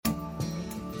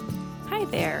Hi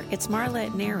there, it's Marla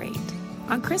at Narrate.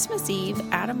 On Christmas Eve,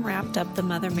 Adam wrapped up the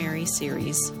Mother Mary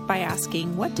series by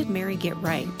asking, what did Mary get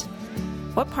right?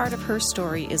 What part of her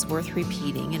story is worth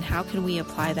repeating, and how can we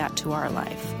apply that to our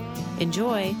life?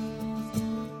 Enjoy!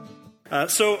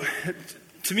 To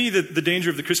me, the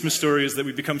danger of the Christmas story is that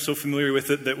we become so familiar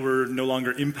with it that we're no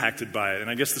longer impacted by it.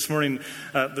 And I guess this morning,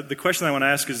 the question I want to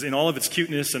ask is, in all of its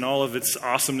cuteness and all of its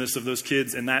awesomeness of those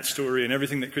kids and that story and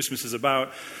everything that Christmas is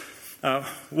about,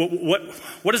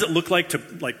 what does it look like to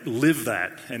live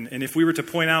that? And if we were to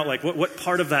point out what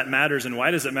part of that matters and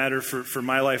why does it matter for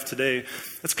my life today,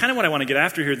 that's kind of what I want to get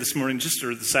after here this morning,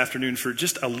 or this afternoon, for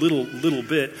just a little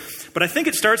bit. But I think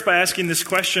it starts by asking this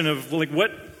question of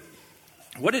what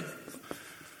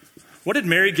did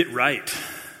Mary get right?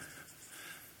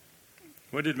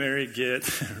 What did Mary get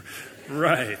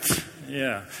right?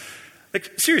 Yeah.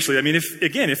 Seriously, I mean,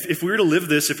 if we were to live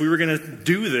this, if we were going to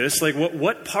do this,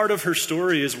 what part of her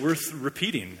story is worth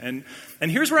repeating?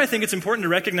 And here's where I think it's important to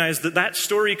recognize that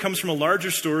story comes from a larger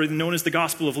story known as the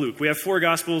Gospel of Luke. We have 4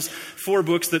 Gospels, 4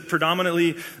 books that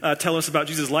predominantly tell us about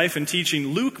Jesus' life and teaching.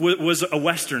 Luke was a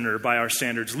Westerner by our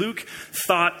standards. Luke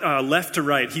thought left to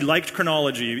right. He liked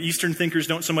chronology. Eastern thinkers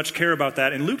don't so much care about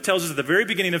that. And Luke tells us at the very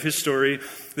beginning of his story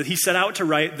that he set out to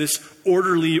write this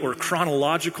orderly or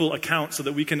chronological account so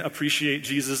that we can appreciate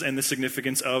Jesus and the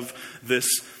significance of this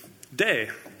day.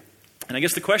 And I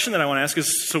guess the question that I want to ask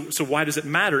is, so why does it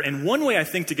matter? And one way I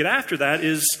think to get after that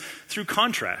is through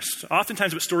contrast.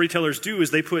 Oftentimes what storytellers do is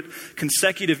they put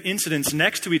consecutive incidents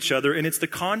next to each other, and it's the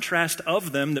contrast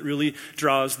of them that really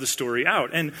draws the story out.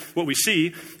 And what we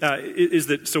see is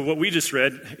that, so what we just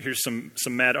read, here's some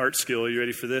mad art skill. Are you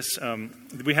ready for this?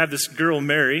 We have this girl,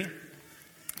 Mary,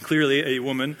 clearly a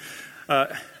woman,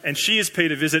 and she is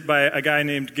paid a visit by a guy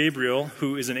named Gabriel,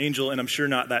 who is an angel, and I'm sure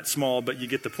not that small, but you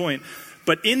get the point.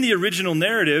 But in the original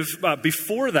narrative, right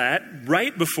before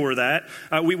that,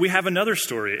 we have another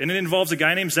story. And it involves a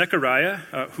guy named Zechariah,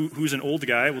 who's an old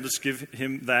guy. We'll just give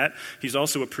him that. He's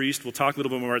also a priest. We'll talk a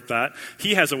little bit more about that.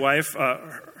 He has a wife.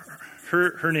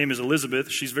 Her name is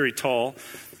Elizabeth. She's very tall.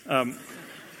 And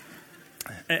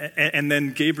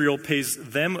then Gabriel pays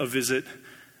them a visit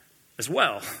as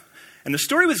well. And the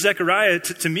story with Zechariah,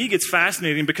 to me, gets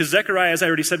fascinating because Zechariah, as I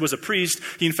already said, was a priest.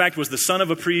 He, in fact, was the son of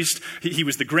a priest. He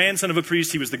was the grandson of a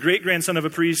priest. He was the great-grandson of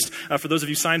a priest. For those of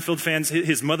you Seinfeld fans,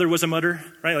 his mother was a mother,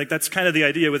 right? That's kind of the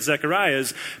idea with Zechariah,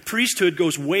 is priesthood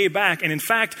goes way back. And in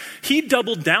fact, he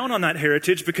doubled down on that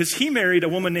heritage because he married a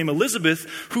woman named Elizabeth,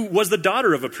 who was the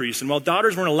daughter of a priest. And while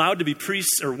daughters weren't allowed to be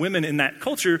priests or women in that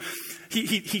culture,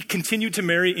 he continued to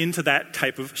marry into that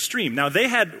type of stream. Now, they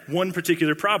had one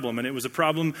particular problem, and it was a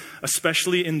problem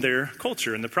especially in their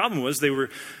culture. And the problem was they were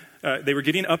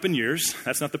getting up in years.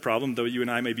 That's not the problem, though you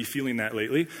and I may be feeling that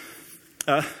lately.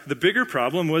 The bigger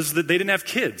problem was that they didn't have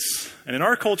kids. And in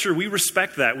our culture, we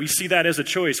respect that. We see that as a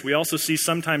choice. We also see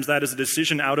sometimes that as a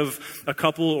decision out of a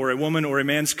couple or a woman or a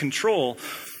man's control.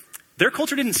 Their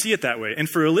culture didn't see it that way. And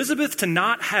for Elizabeth to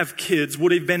not have kids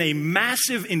would have been a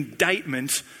massive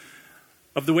indictment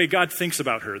of the way God thinks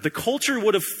about her. The culture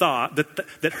would have thought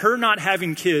that her not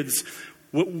having kids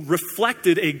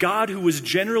reflected a God who was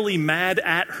generally mad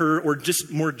at her or just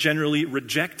more generally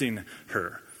rejecting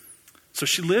her. So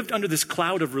she lived under this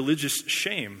cloud of religious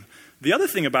shame. The other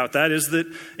thing about that is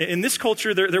that in this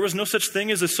culture, there was no such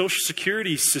thing as a social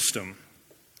security system.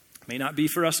 May not be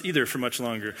for us either for much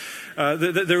longer.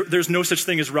 There's no such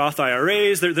thing as Roth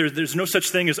IRAs. There's no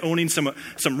such thing as owning some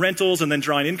rentals and then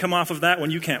drawing income off of that when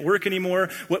you can't work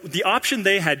anymore. The option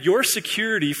they had, your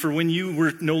security for when you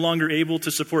were no longer able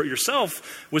to support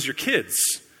yourself, was your kids.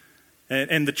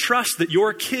 And the trust that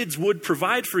your kids would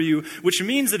provide for you, which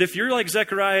means that if you're like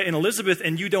Zechariah and Elizabeth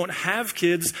and you don't have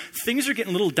kids, things are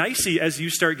getting a little dicey as you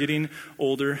start getting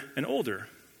older and older.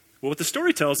 Well, what the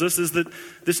story tells us is that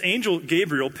this angel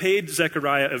Gabriel paid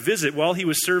Zechariah a visit while he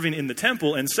was serving in the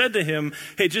temple and said to him,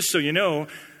 hey, just so you know,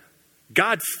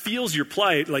 God feels your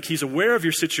plight, he's aware of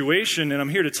your situation, and I'm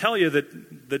here to tell you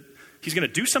that he's going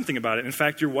to do something about it. In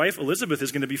fact, your wife Elizabeth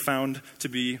is going to be found to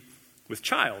be with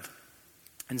child.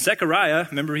 And Zechariah,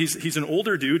 remember he's an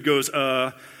older dude, goes,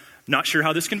 not sure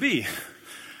how this can be.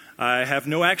 I have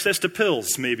no access to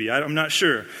pills, maybe. I'm not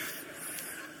sure.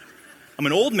 I'm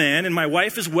an old man and my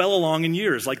wife is well along in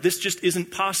years. This just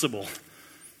isn't possible.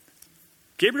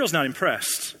 Gabriel's not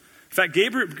impressed. In fact,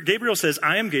 Gabriel says,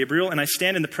 I am Gabriel and I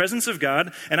stand in the presence of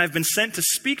God and I've been sent to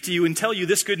speak to you and tell you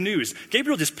this good news.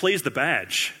 Gabriel just plays the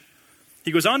badge.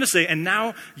 He goes on to say, and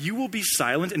now you will be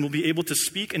silent and will not be able to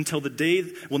speak until the day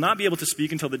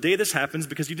this happens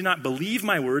because you do not believe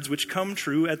my words which come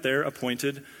true at their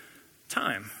appointed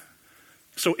time.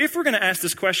 So if we're going to ask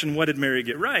this question, what did Mary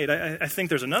get right? I think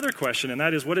there's another question, and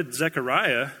that is, what did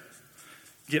Zechariah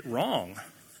get wrong?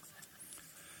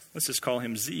 Let's just call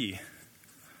him Z.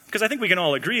 Because I think we can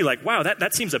all agree, like, wow,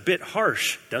 that seems a bit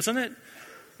harsh, doesn't it?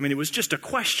 I mean, it was just a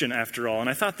question after all, and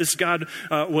I thought this God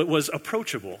was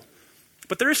approachable.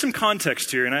 But there is some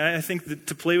context here, and I think that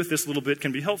to play with this a little bit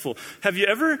can be helpful. Have you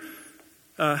ever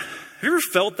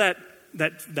felt that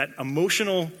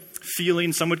emotional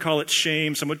feeling? Some would call it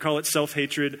shame, some would call it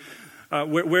self-hatred,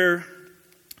 where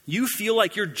you feel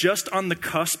like you're just on the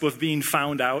cusp of being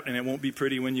found out, and it won't be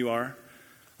pretty when you are.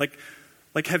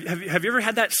 Like have you ever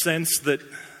had that sense that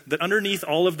underneath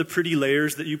all of the pretty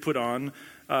layers that you put on,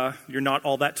 you're not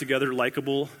all that together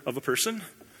likable of a person?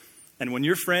 And when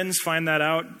your friends find that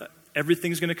out,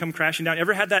 everything's going to come crashing down.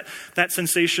 Ever had that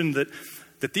sensation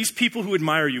that these people who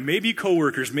admire you, maybe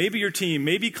coworkers, maybe your team,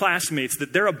 maybe classmates,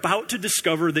 that they're about to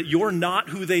discover that you're not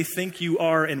who they think you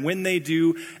are, and when they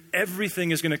do, everything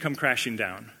is going to come crashing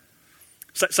down?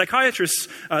 Psychiatrists,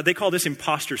 they call this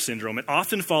imposter syndrome. It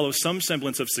often follows some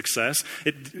semblance of success.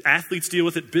 Athletes deal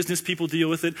with it, business people deal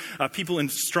with it, people in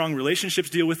strong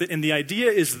relationships deal with it, and the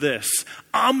idea is this: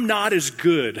 I'm not as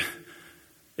good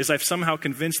as I've somehow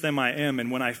convinced them I am,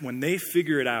 and when they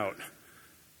figure it out,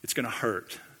 it's going to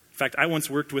hurt. In fact, I once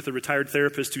worked with a retired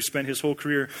therapist who spent his whole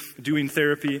career doing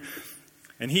therapy,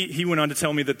 and he went on to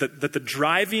tell me that the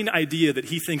driving idea that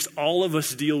he thinks all of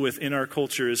us deal with in our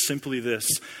culture is simply this: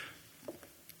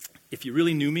 if you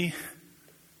really knew me,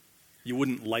 you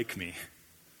wouldn't like me.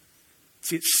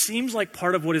 See, it seems like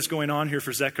part of what is going on here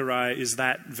for Zechariah is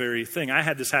that very thing. I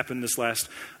had this happen this last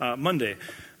Monday.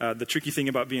 The tricky thing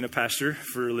about being a pastor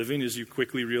for a living is you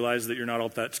quickly realize that you're not all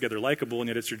that together likable, and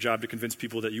yet it's your job to convince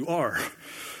people that you are.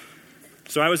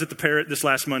 So I was at the Parrot this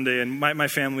last Monday, and my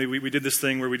family, we did this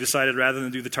thing where we decided rather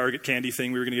than do the Target candy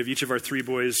thing, we were going to give each of our 3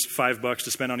 boys $5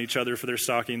 to spend on each other for their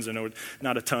stockings. I know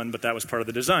not a ton, but that was part of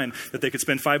the design, that they could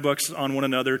spend $5 on one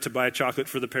another to buy chocolate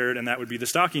for the Parrot, and that would be the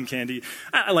stocking candy.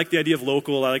 I like the idea of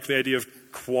local. I like the idea of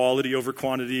quality over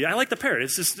quantity. I like the Parrot.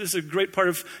 It's a great part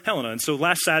of Helena. And so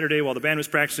last Saturday, while the band was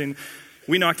practicing,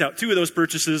 we knocked out 2 of those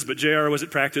purchases, but JR was at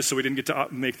practice, so we didn't get to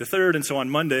make the 3rd. And so on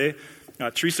Monday,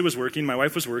 Teresa was working, my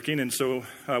wife was working, and so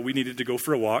we needed to go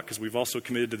for a walk because we've also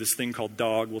committed to this thing called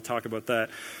dog. We'll talk about that.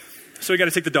 So we got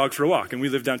to take the dog for a walk, and we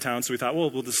live downtown, so we thought,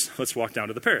 well, let's walk down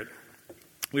to the Parrot.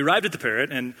 We arrived at the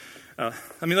Parrot, and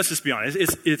let's just be honest.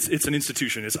 It's an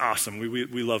institution. It's awesome.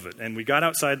 We love it. And we got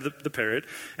outside the Parrot,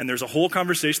 and there's a whole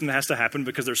conversation that has to happen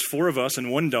because there's 4 of us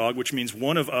and 1 dog, which means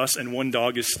 1 of us and 1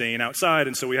 dog is staying outside,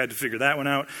 and so we had to figure that one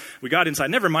out. We got inside.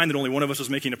 Never mind that only 1 of us was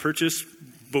making a purchase,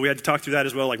 but we had to talk through that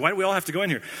as well. Like, why do we all have to go in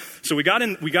here? So we got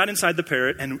inside the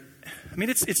Parrot, and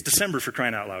it's December, for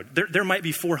crying out loud. There might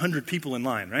be 400 people in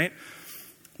line, right?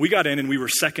 We got in, and we were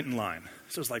second in line.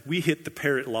 So it's like we hit the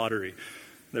Parrot lottery.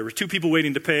 There were 2 people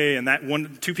waiting to pay,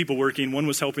 and 2 people working. 1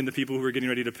 was helping the people who were getting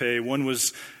ready to pay. 1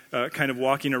 was kind of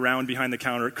walking around behind the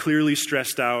counter, clearly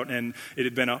stressed out, and it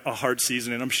had been a hard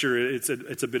season, and I'm sure it's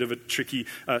a bit of a tricky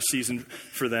season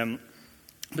for them.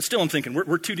 But still, I'm thinking,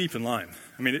 we're too deep in line.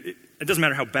 It doesn't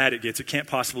matter how bad it gets. It can't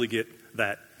possibly get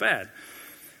that bad.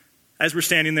 As we're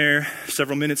standing there,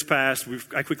 several minutes passed.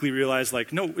 I quickly realized,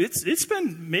 no, it's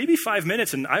been maybe 5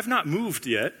 minutes, and I've not moved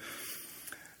yet.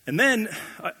 And then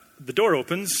the door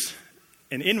opens,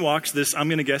 and in walks this, I'm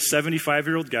going to guess,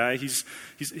 75-year-old guy. He's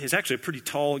actually a pretty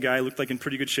tall guy, looked like in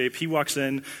pretty good shape. He walks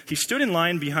in. He stood in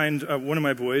line behind one of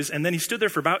my boys, and then he stood there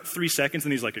for about 3 seconds,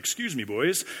 and he's like, "Excuse me,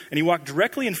 boys." And he walked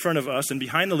directly in front of us and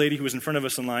behind the lady who was in front of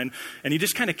us in line, and he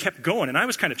just kind of kept going. And I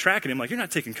was kind of tracking him, like, "You're not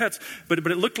taking cuts." But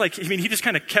it looked like, he just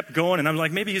kind of kept going, and I'm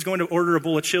like, maybe he's going to order a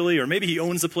bowl of chili, or maybe he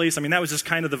owns the place. That was just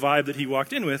kind of the vibe that he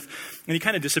walked in with, and he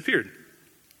kind of disappeared.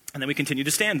 And then we continued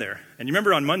to stand there. And you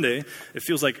remember on Monday, it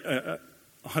feels like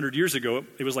 100 years ago,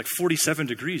 it was like 47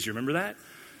 degrees. You remember that?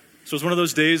 So it's one of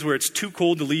those days where it's too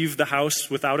cold to leave the house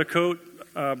without a coat.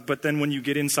 But then when you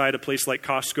get inside a place like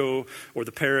Costco or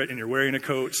the Parrot and you're wearing a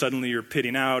coat, suddenly you're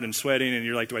pitting out and sweating, and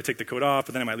you're like, do I take the coat off?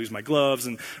 But then I might lose my gloves.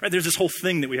 And there's this whole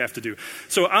thing that we have to do.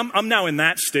 So I'm now in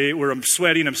that state where I'm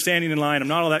sweating, I'm standing in line, I'm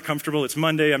not all that comfortable. It's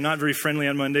Monday. I'm not very friendly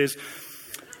on Mondays.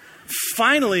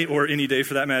 Finally, or any day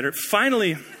for that matter,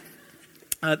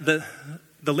 the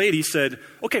lady said,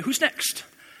 "Okay, who's next?"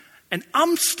 And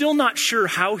I'm still not sure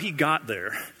how he got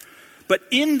there. But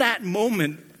in that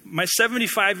moment, my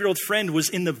 75-year-old friend was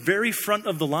in the very front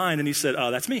of the line, and he said,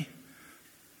 "That's me."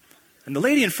 And the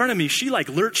lady in front of me, she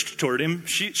lurched toward him.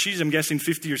 She's, I'm guessing,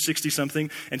 50 or 60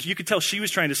 something. And you could tell she was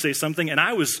trying to say something, and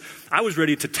I was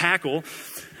ready to tackle.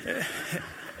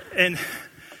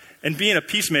 And being a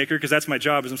peacemaker, because that's my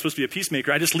job, is I'm supposed to be a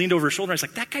peacemaker, I just leaned over her shoulder, and I was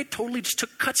like, that guy totally just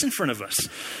took cuts in front of us.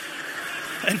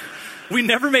 And we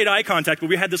never made eye contact, but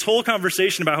we had this whole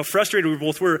conversation about how frustrated we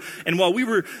both were. And while we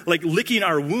were like licking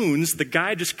our wounds, the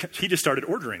guy just started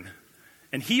ordering.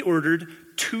 And he ordered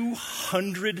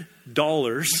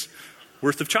 $200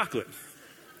 worth of chocolate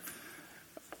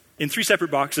in 3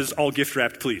 separate boxes, all gift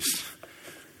wrapped, please.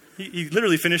 He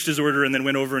literally finished his order and then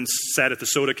went over and sat at the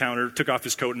soda counter, took off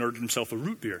his coat and ordered himself a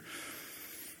root beer.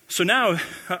 So now,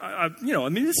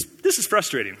 this is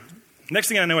frustrating. Next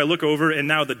thing I know, I look over and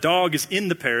now the dog is in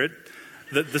the parrot.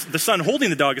 The son holding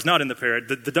the dog is not in the parrot.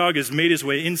 The dog has made his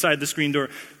way inside the screen door.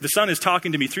 The son is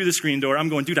talking to me through the screen door. I'm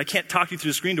going, dude, I can't talk to you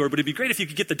through the screen door, but it'd be great if you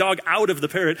could get the dog out of the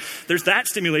parrot. There's that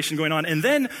stimulation going on. And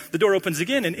then the door opens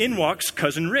again and in walks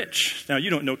Cousin Rich. Now, you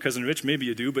don't know Cousin Rich. Maybe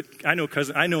you do, but I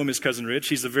know him as Cousin Rich.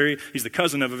 He's the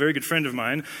cousin of a very good friend of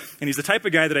mine. And he's the type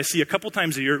of guy that I see a couple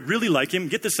times a year, really like him,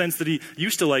 get the sense that he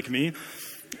used to like me.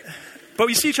 But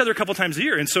we see each other a couple times a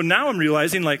year. And so now I'm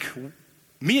realizing, like,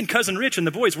 me and Cousin Rich and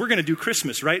the boys, we're going to do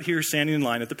Christmas right here standing in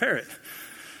line at the parrot.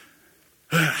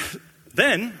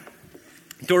 Then,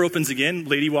 door opens again.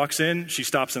 Lady walks in. She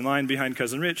stops in line behind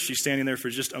Cousin Rich. She's standing there for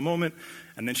just a moment.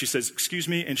 And then she says, excuse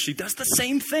me. And she does the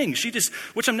same thing.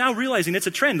 Which I'm now realizing it's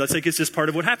a trend. It's just part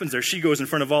of what happens there. She goes in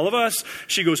front of all of us.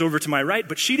 She goes over to my right.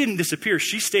 But she didn't disappear.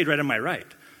 She stayed right on my right.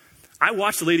 I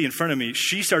watched the lady in front of me.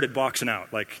 She started boxing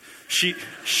out. Like, she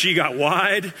got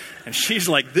wide, and she's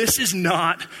like, this is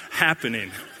not happening.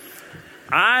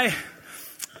 I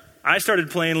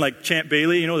started playing like Champ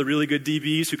Bailey, the really good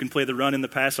DBs who can play the run and the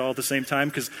pass all at the same time,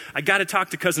 because I got to talk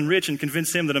to Cousin Rich and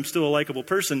convince him that I'm still a likable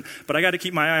person, but I got to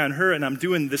keep my eye on her, and I'm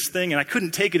doing this thing, and I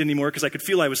couldn't take it anymore because I could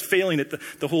feel I was failing at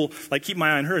the whole, like, keep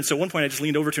my eye on her. And so at one point I just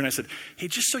leaned over to her and I said, hey,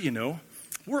 just so you know,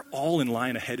 we're all in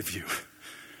line ahead of you.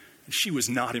 She was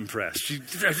not impressed.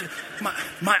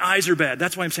 My eyes are bad.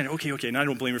 That's why I'm saying, okay. Now I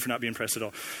don't blame her for not being impressed at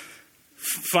all.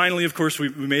 Finally, of course, we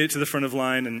made it to the front of the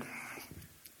line, and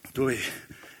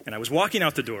I was walking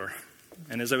out the door.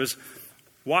 And as I was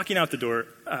walking out the door,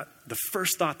 the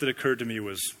first thought that occurred to me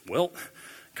was, well,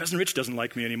 Cousin Rich doesn't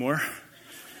like me anymore.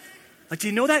 Like, do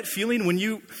you know that feeling when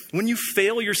you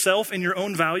fail yourself in your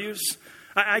own values?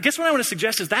 I guess what I want to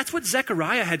suggest is that's what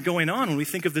Zechariah had going on when we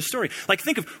think of this story. Like,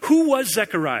 think of who was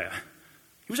Zechariah?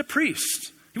 He was a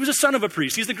priest. He was a son of a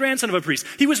priest. He's the grandson of a priest.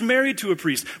 He was married to a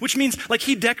priest, which means like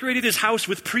he decorated his house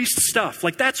with priest stuff.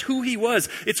 Like that's who he was.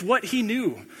 It's what he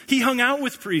knew. He hung out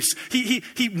with priests.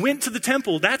 He went to the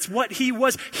temple. That's what he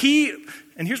was.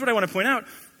 And here's what I want to point out.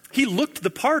 He looked the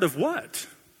part of what?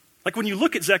 Like when you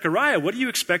look at Zechariah, what do you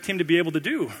expect him to be able to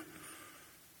do?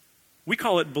 We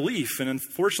call it belief, and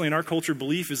unfortunately in our culture,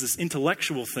 belief is this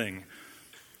intellectual thing.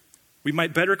 We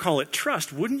might better call it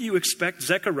trust. Wouldn't you expect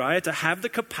Zechariah to have the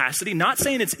capacity, not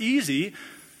saying it's easy,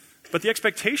 but the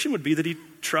expectation would be that he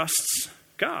trusts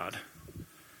God?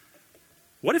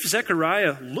 What if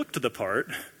Zechariah looked the part,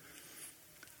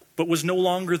 but was no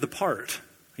longer the part?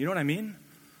 You know what I mean?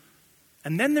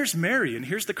 And then there's Mary, and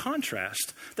here's the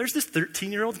contrast. There's this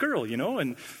 13-year-old girl,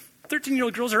 and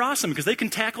 13-year-old girls are awesome because they can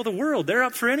tackle the world. They're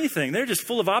up for anything. They're just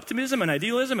full of optimism and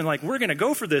idealism and like, we're going to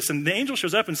go for this. And the angel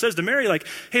shows up and says to Mary, like,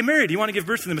 hey, Mary, do you want to give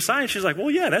birth to the Messiah? And she's like, well,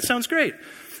 yeah, that sounds great.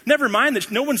 Never mind that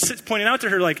no one's pointing out to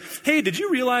her like, hey, did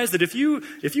you realize that if you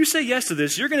say yes to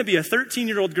this, you're going to be a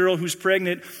 13-year-old girl who's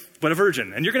pregnant but a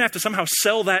virgin. And you're going to have to somehow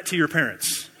sell that to your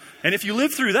parents. And if you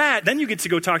live through that, then you get to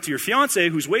go talk to your fiance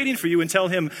who's waiting for you and tell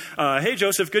him, hey,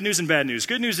 Joseph, good news and bad news.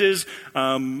 Good news is,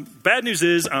 bad news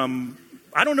is,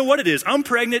 I don't know what it is. I'm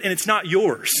pregnant and it's not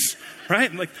yours,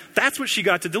 right? Like that's what she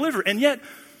got to deliver. And yet,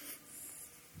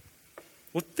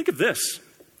 well, think of this.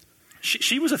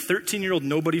 She was a 13-year-old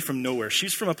nobody from nowhere.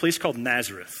 She's from a place called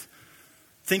Nazareth.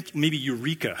 Think maybe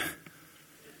Eureka.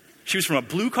 She was from a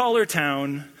blue-collar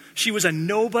town. She was a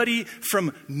nobody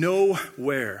from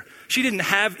nowhere. She didn't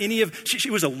have she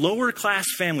was a lower class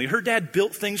family. Her dad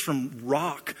built things from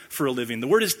rock for a living. The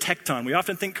word is tekton. We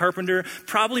often think carpenter,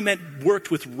 probably meant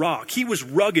worked with rock. He was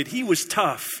rugged. He was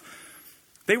tough.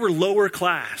 They were lower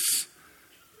class.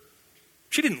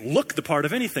 She didn't look the part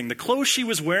of anything. The clothes she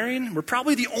was wearing were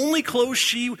probably the only clothes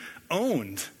she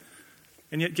owned.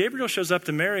 And yet Gabriel shows up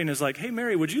to Mary and is like, hey,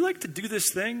 Mary, would you like to do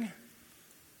this thing?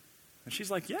 And she's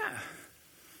like, yeah.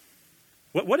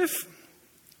 What if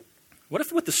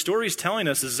what the story's telling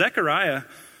us is Zechariah,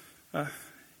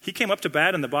 he came up to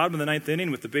bat in the bottom of the ninth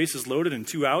inning with the bases loaded and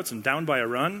 2 outs and down by a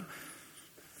run,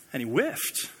 and he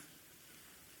whiffed.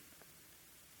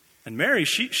 And Mary,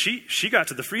 she got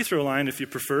to the free throw line, if you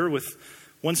prefer, with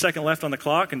 1 second left on the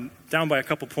clock and down by a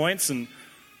couple points, and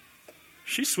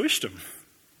she swished him.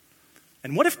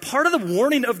 And what if part of the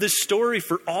warning of this story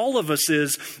for all of us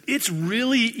is it's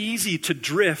really easy to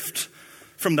drift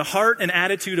from the heart and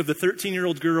attitude of the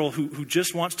 13-year-old girl who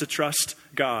just wants to trust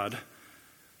God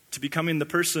to becoming the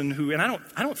person who, and I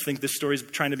don't think this story is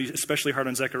trying to be especially hard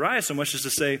on Zechariah so much as to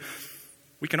say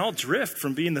we can all drift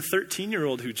from being the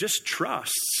 13-year-old who just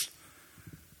trusts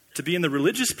to being the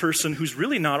religious person who's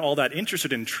really not all that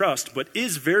interested in trust, but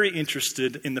is very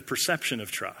interested in the perception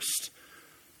of trust.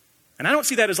 And I don't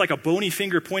see that as like a bony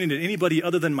finger pointing at anybody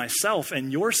other than myself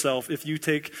and yourself if you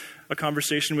take a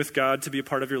conversation with God to be a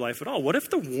part of your life at all. What if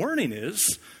the warning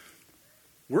is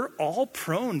we're all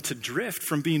prone to drift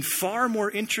from being far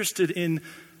more interested in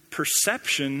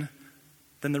perception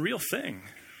than the real thing?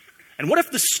 And what if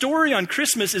the story on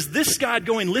Christmas is this God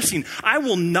going, listen, I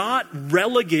will not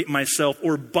relegate myself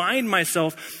or bind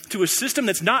myself to a system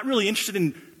that's not really interested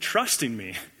in trusting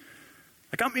me.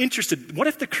 Like, I'm interested. What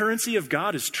if the currency of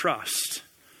God is trust?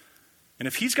 And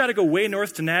if he's got to go way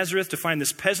north to Nazareth to find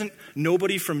this peasant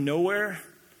nobody from nowhere,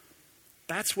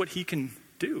 that's what he can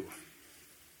do.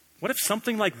 What if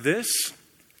something like this,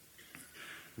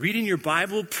 reading your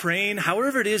Bible, praying,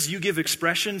 however it is you give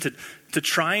expression to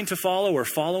trying to follow or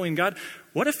following God,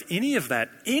 what if any of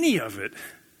it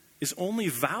is only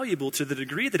valuable to the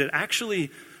degree that it actually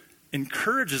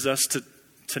encourages us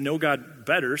to know God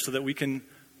better so that we can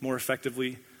more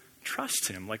effectively trust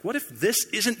him? Like, what if this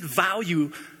isn't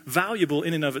valuable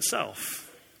in and of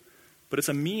itself, but it's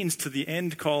a means to the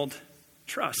end called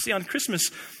trust? See, on Christmas,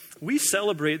 we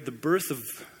celebrate the birth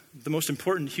of the most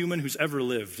important human who's ever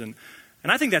lived. And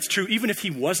I think that's true even if he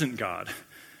wasn't God.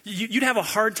 You'd have a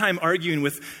hard time arguing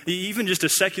with even just a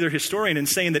secular historian and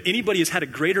saying that anybody has had a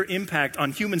greater impact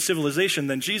on human civilization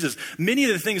than Jesus. Many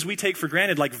of the things we take for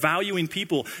granted, like valuing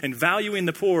people and valuing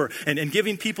the poor and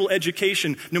giving people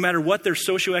education, no matter what their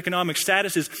socioeconomic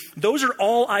status is, those are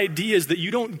all ideas that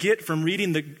you don't get from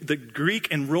reading the Greek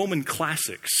and Roman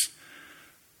classics.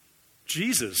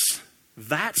 Jesus,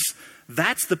 that's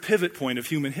the pivot point of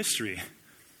human history.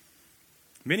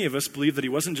 Many of us believe that he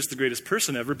wasn't just the greatest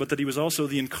person ever, but that he was also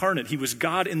the incarnate. He was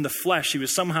God in the flesh. He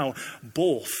was somehow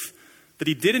both. That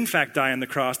he did in fact die on the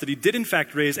cross, that he did in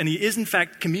fact raise, and he is in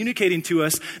fact communicating to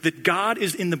us that God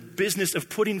is in the business of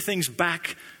putting things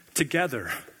back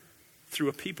together through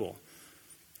a people.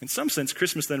 In some sense,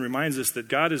 Christmas then reminds us that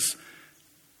God is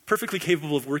perfectly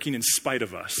capable of working in spite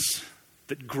of us,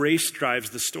 that grace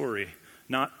drives the story,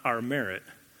 not our merit.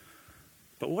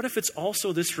 But what if it's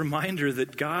also this reminder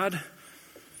that God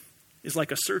is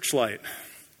like a searchlight,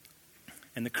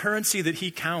 and the currency that he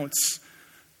counts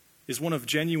is one of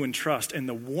genuine trust. And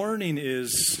the warning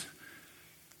is,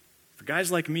 for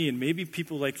guys like me and maybe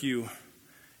people like you,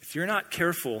 if you're not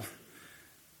careful,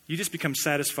 you just become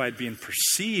satisfied being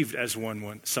perceived as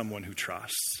someone who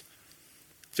trusts.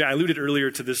 See, I alluded earlier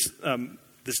to this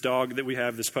dog that we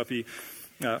have, this puppy.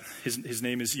 His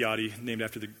name is Yachty, named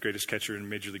after the greatest catcher in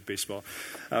Major League Baseball.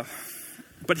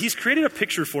 But he's created a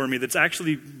picture for me that's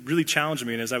actually really challenged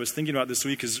me, and as I was thinking about this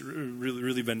week, has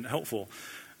really been helpful.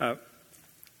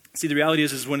 See, the reality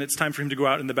is when it's time for him to go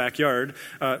out in the backyard,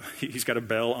 he's got a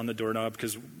bell on the doorknob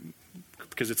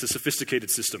because it's a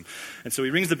sophisticated system. And so he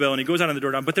rings the bell and he goes out on the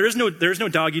doorknob, but there's no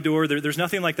doggy door, there's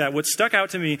nothing like that. What stuck out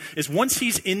to me is once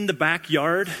he's in the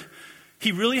backyard,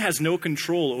 he really has no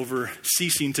control over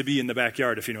ceasing to be in the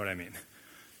backyard, if you know what I mean.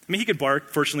 I mean, he could bark.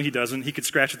 Fortunately, he doesn't. He could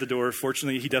scratch at the door.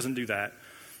 Fortunately, he doesn't do that.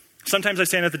 Sometimes I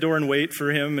stand at the door and wait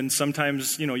for him, and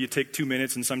sometimes, you take 2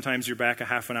 minutes, and sometimes you're back a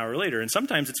half an hour later, and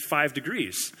sometimes it's 5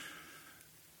 degrees.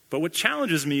 But what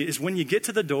challenges me is when you get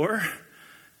to the door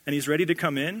and he's ready to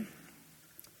come in,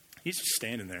 he's just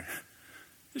standing there,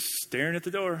 just staring at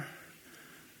the door,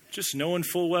 just knowing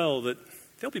full well that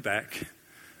they'll be back.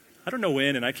 I don't know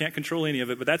when, and I can't control any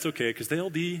of it, but that's okay, because they'll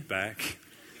be back.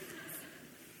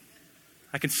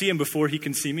 I can see him before he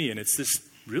can see me, and it's this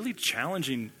really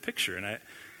challenging picture, and I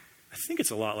think it's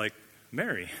a lot like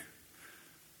Mary.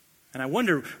 And I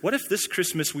wonder, what if this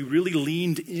Christmas we really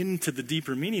leaned into the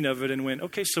deeper meaning of it and went,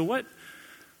 okay, so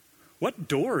what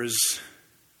door is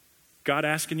God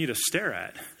asking you to stare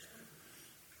at?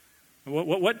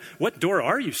 What door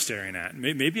are you staring at?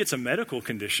 Maybe it's a medical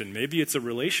condition. Maybe it's a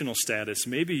relational status.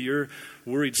 Maybe you're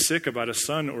worried sick about a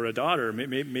son or a daughter.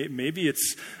 Maybe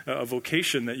it's a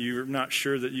vocation that you're not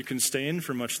sure that you can stay in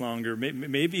for much longer.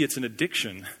 Maybe it's an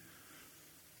addiction.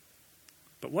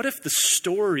 But what if the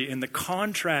story and the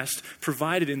contrast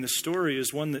provided in the story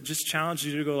is one that just challenges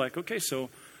you to go like, okay,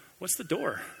 so what's the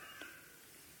door?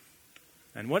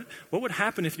 And what would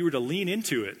happen if you were to lean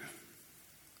into it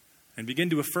and begin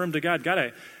to affirm to God,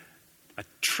 I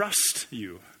trust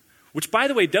you. Which, by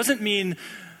the way, doesn't mean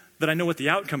that I know what the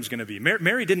outcome's going to be.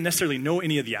 Mary didn't necessarily know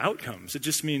any of the outcomes. It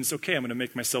just means, okay, I'm going to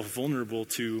make myself vulnerable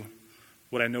to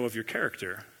what I know of your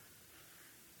character.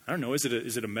 I don't know, is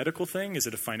it a medical thing? Is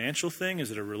it a financial thing? Is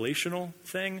it a relational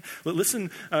thing? Listen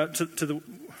to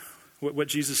what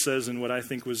Jesus says and what I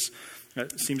think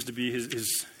seems to be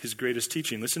his greatest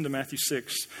teaching. Listen to Matthew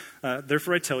 6.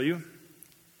 Therefore I tell you,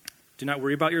 do not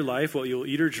worry about your life, what you'll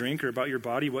eat or drink, or about your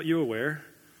body, what you will wear.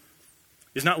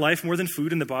 Is not life more than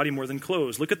food and the body more than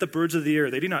clothes? Look at the birds of the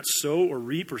air. They do not sow or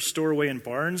reap or store away in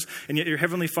barns, and yet your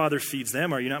heavenly Father feeds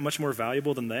them. Are you not much more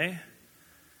valuable than they?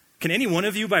 Can any one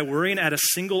of you, by worrying, add a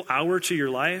single hour to your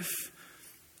life?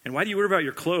 And why do you worry about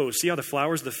your clothes? See how the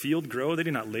flowers of the field grow? They do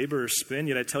not labor or spin.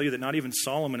 Yet I tell you that not even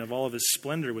Solomon of all of his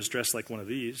splendor was dressed like one of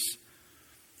these.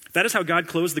 If that is how God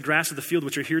clothes the grass of the field,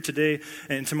 which are here today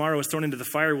and tomorrow is thrown into the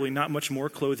fire, will he not much more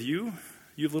clothe you,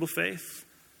 you of little faith?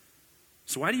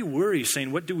 So why do you worry,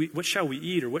 saying, what shall we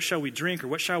eat, or what shall we drink, or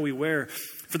what shall we wear?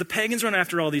 For the pagans run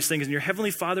after all these things, and your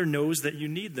heavenly Father knows that you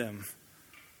need them.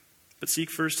 But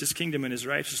seek first his kingdom and his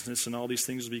righteousness, and all these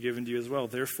things will be given to you as well.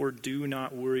 Therefore, do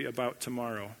not worry about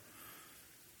tomorrow.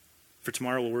 For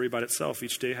tomorrow will worry about itself.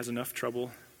 Each day has enough trouble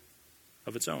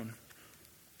of its own.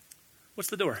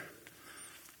 What's the door?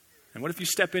 And what if you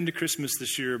step into Christmas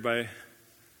this year by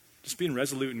just being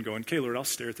resolute and going, okay, Lord, I'll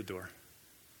stare at the door.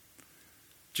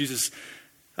 Jesus,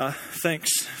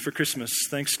 thanks for Christmas.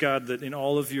 Thanks, God, that in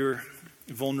all of your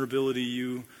vulnerability,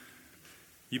 you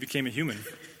became a human.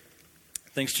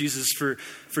 Thanks, Jesus, for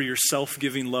your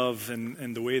self-giving love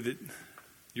and the way that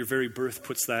your very birth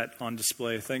puts that on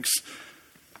display. Thanks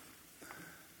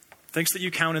that you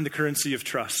count in the currency of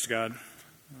trust, God.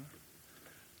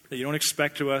 That you don't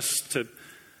expect us to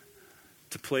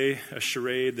play a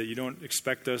charade, that you don't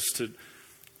expect us to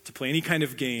play any kind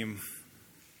of game,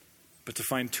 but to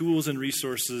find tools and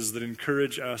resources that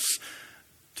encourage us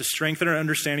to strengthen our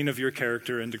understanding of your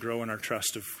character and to grow in our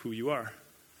trust of who you are.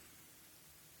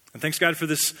 And thanks, God, for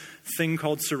this thing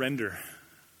called surrender.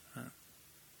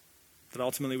 That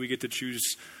ultimately we get to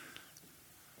choose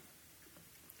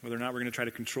whether or not we're going to try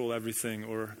to control everything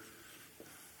or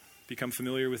become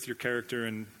familiar with your character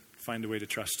and find a way to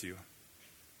trust you.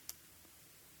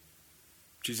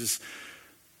 Jesus,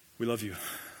 we love you.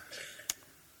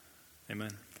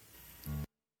 Amen.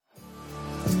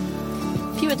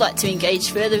 If you would like to engage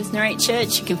further with Narrate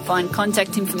Church, you can find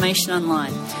contact information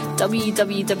online,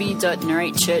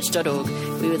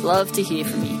 www.narratechurch.org. We would love to hear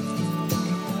from you.